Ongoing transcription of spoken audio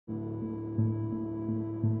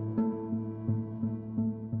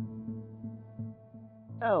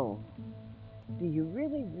Oh, do you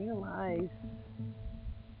really realize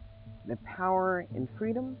the power in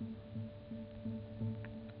freedom?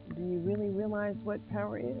 Do you really realize what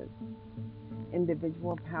power is?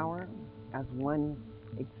 Individual power as one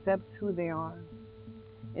accepts who they are.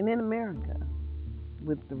 And in America,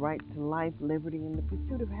 with the right to life, liberty, and the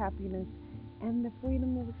pursuit of happiness, and the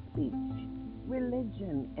freedom of speech,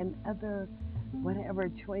 religion, and other whatever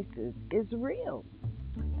choices is real.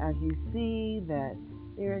 As you see that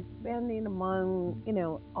they're expanding among,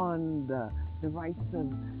 on the rights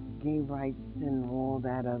of gay rights and all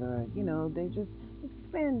that other, they're just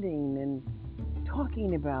expanding and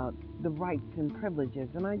talking about the rights and privileges.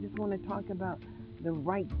 And I just want to talk about the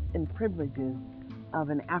rights and privileges of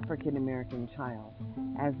an African American child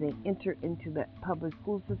as they enter into the public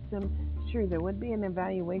school system. Sure, there would be an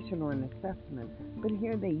evaluation or an assessment, but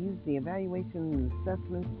here they use the evaluation and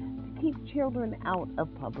assessments to keep children out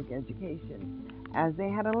of public education, as they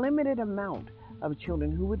had a limited amount of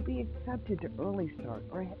children who would be accepted to Early Start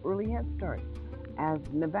or Early Head Start, as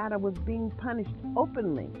Nevada was being punished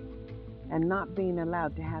openly and not being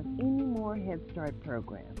allowed to have any more Head Start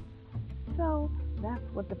programs. So that's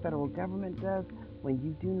what the federal government does when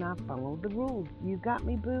you do not follow the rules. You got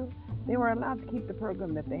me, boo? They were allowed to keep the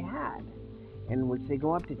program that they had, in which they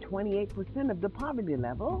go up to 28% of the poverty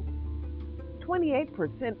level.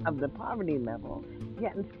 28% of the poverty level,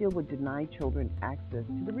 yet and still would deny children access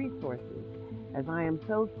to the resources. As I am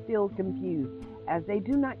so still confused, as they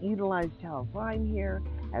do not utilize Child Find here,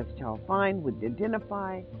 as Child Find would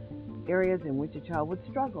identify areas in which a child would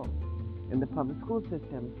struggle in the public school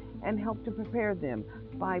system and help to prepare them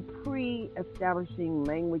by pre-establishing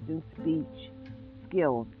language and speech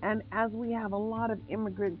skills. And as we have a lot of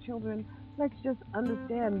immigrant children, let's just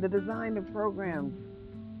understand the design of programs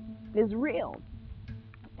is real.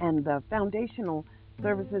 And the foundational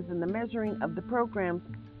services and the measuring of the programs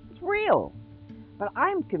is real. But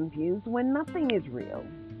I'm confused when nothing is real.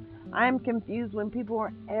 I'm confused when people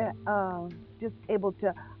are just able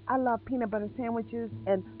to, I love peanut butter sandwiches,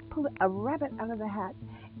 and pull a rabbit out of the hat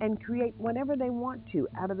and create whatever they want to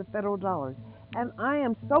out of the federal dollars. And I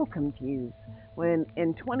am so confused when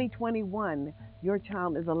in 2021 your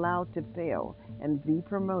child is allowed to fail and be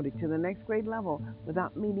promoted to the next grade level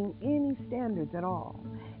without meeting any standards at all.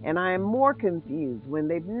 And I am more confused when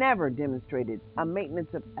they've never demonstrated a maintenance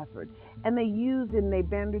of effort, and they use and they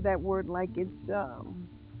banter that word like it's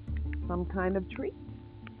some kind of treat.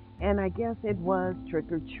 And I guess it was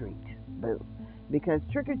trick or treat, boo. Because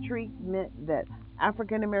trick or treat meant that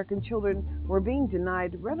African American children were being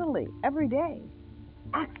denied readily every day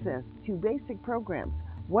access to basic programs.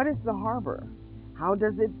 What is the harbor? How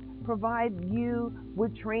does it provide you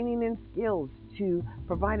with training and skills to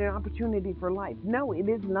provide an opportunity for life? No, it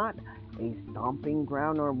is not a stomping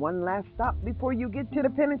ground or one last stop before you get to the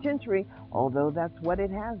penitentiary, although that's what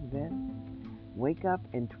it has been. Wake up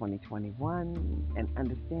in 2021 and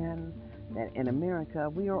understand that in America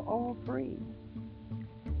we are all free.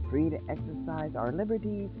 Free to exercise our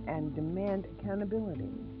liberties and demand accountability.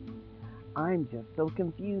 I'm just so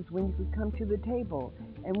confused when you could come to the table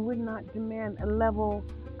and would not demand a level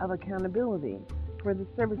of accountability for the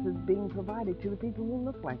services being provided to the people who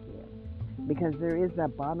look like you. Because there is a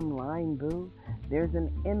bottom line, boo. There's an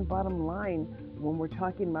end bottom line when we're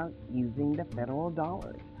talking about using the federal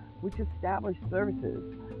dollars, which establish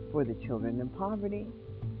services for the children in poverty,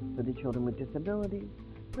 for the children with disabilities,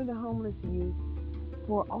 for the homeless youth,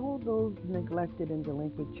 for all those neglected and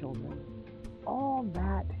delinquent children. All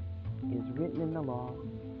that is written in the law.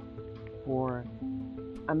 For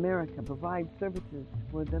America provides services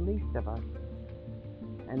for the least of us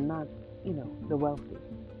and not, the wealthy.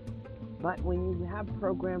 But when you have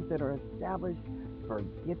programs that are established for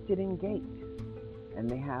gifted and gate, and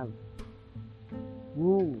they have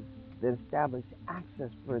rules that establish access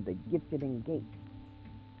for the gifted and gate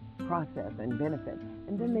process and benefit,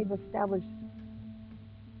 and then they've established,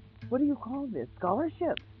 what do you call this,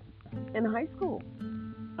 scholarships in high school.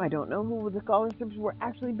 I don't know who the scholarships were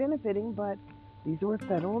actually benefiting, but these were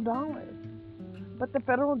federal dollars. But the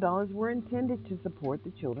federal dollars were intended to support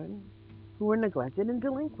the children who were neglected and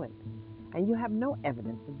delinquent. And you have no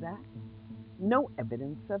evidence of that. No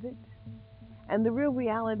evidence of it. And the real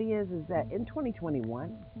reality is that in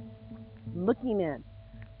 2021, looking at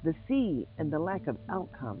the sea and the lack of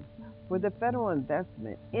outcomes for the federal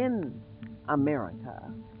investment in America,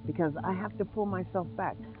 because I have to pull myself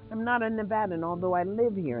back. I'm not a Nevadan, although I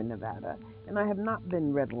live here in Nevada, and I have not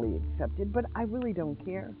been readily accepted, but I really don't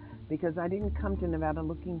care, because I didn't come to Nevada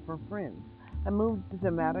looking for friends. I moved to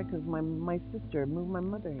Nevada because my sister moved my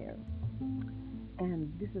mother here.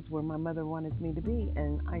 And this is where my mother wanted me to be,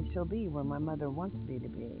 and I shall be where my mother wants me to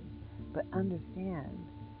be. But understand,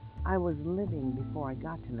 I was living before I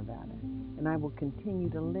got to Nevada, and I will continue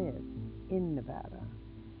to live in Nevada.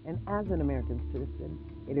 And as an American citizen,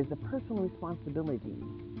 it is a personal responsibility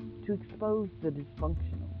to expose the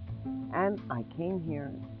dysfunctional. And I came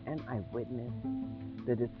here and I witnessed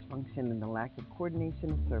the dysfunction and the lack of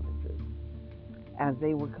coordination of services as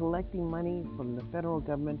they were collecting money from the federal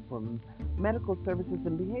government for medical services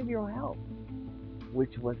and behavioral health,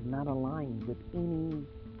 which was not aligned with any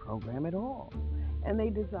program at all. And they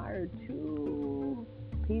desired two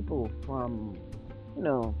people from,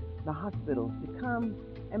 the hospitals to come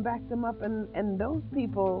and back them up. And those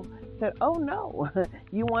people said, oh no,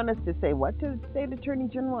 you want us to say what to the state attorney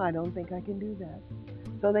general? I don't think I can do that.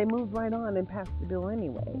 So they moved right on and passed the bill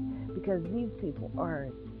anyway, because these people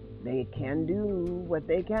they can do what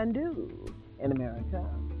they can do in America.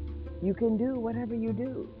 You can do whatever you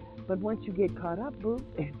do, but once you get caught up, boo,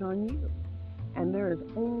 it's on you. And there is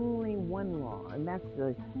only one law, and that's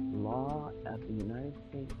the law of the United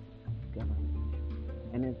States government.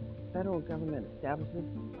 And as the federal government establishes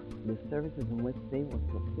the services in which they will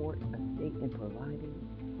support a state in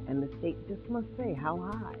providing, and the state just must say how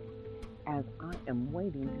high, as I am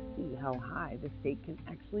waiting to see how high the state can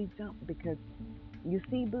actually jump, because you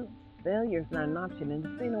see, boo, failure is not an option. And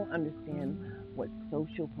if they don't understand what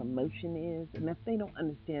social promotion is, and if they don't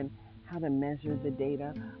understand how to measure the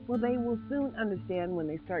data, well, they will soon understand when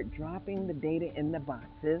they start dropping the data in the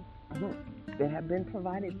boxes that have been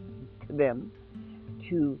provided to them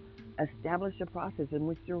to establish a process in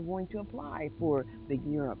which they're going to apply for the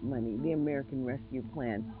Europe money, the American Rescue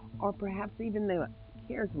Plan, or perhaps even the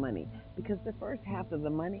CARES money, because the first half of the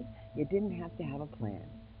money, you didn't have to have a plan.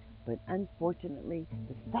 But unfortunately,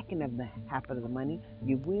 the second of the half of the money,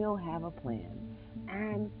 you will have a plan.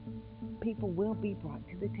 And people will be brought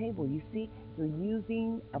to the table. You see, you're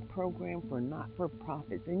using a program for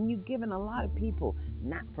not-for-profits, and you've given a lot of people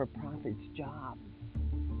not-for-profits jobs.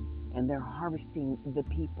 And they're harvesting the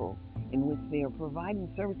people in which they are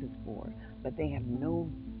providing services for, but they have no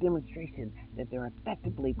demonstration that they're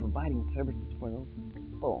effectively providing services for those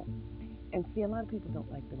people. And see, a lot of people don't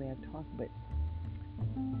like the way I talk, but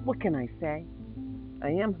what can I say? I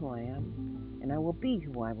am who I am, and I will be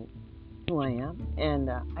who I am, and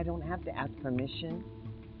I don't have to ask permission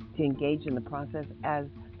to engage in the process, as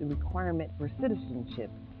the requirement for citizenship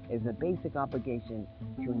is a basic obligation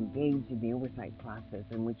to engage in the oversight process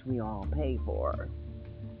in which we all pay for.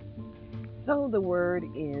 So the word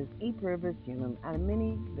is e pluribus unum. Out of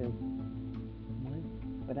many, there's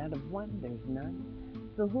one, but out of one, there's none.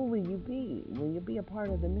 So who will you be? Will you be a part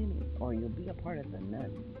of the many, or you'll be a part of the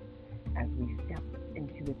none? As we step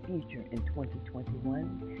into the future in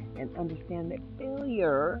 2021 and understand that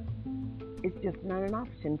failure is just not an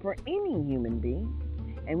option for any human being,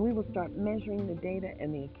 and we will start measuring the data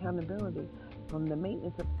and the accountability from the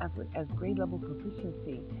maintenance of effort as grade level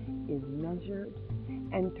proficiency is measured,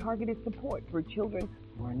 and targeted support for children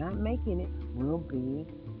who are not making it will be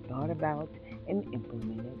thought about and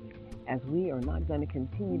implemented, as we are not going to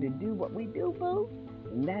continue to do what we do, folks,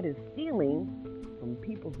 and that is stealing from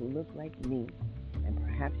people who look like me, and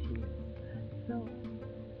perhaps you. So,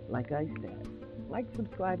 like I said, like,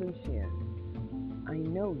 subscribe, and share. I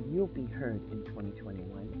know you'll be heard in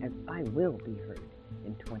 2021, as I will be heard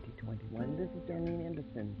in 2021. This is Darlene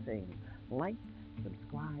Anderson saying, like,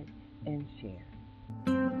 subscribe, and share.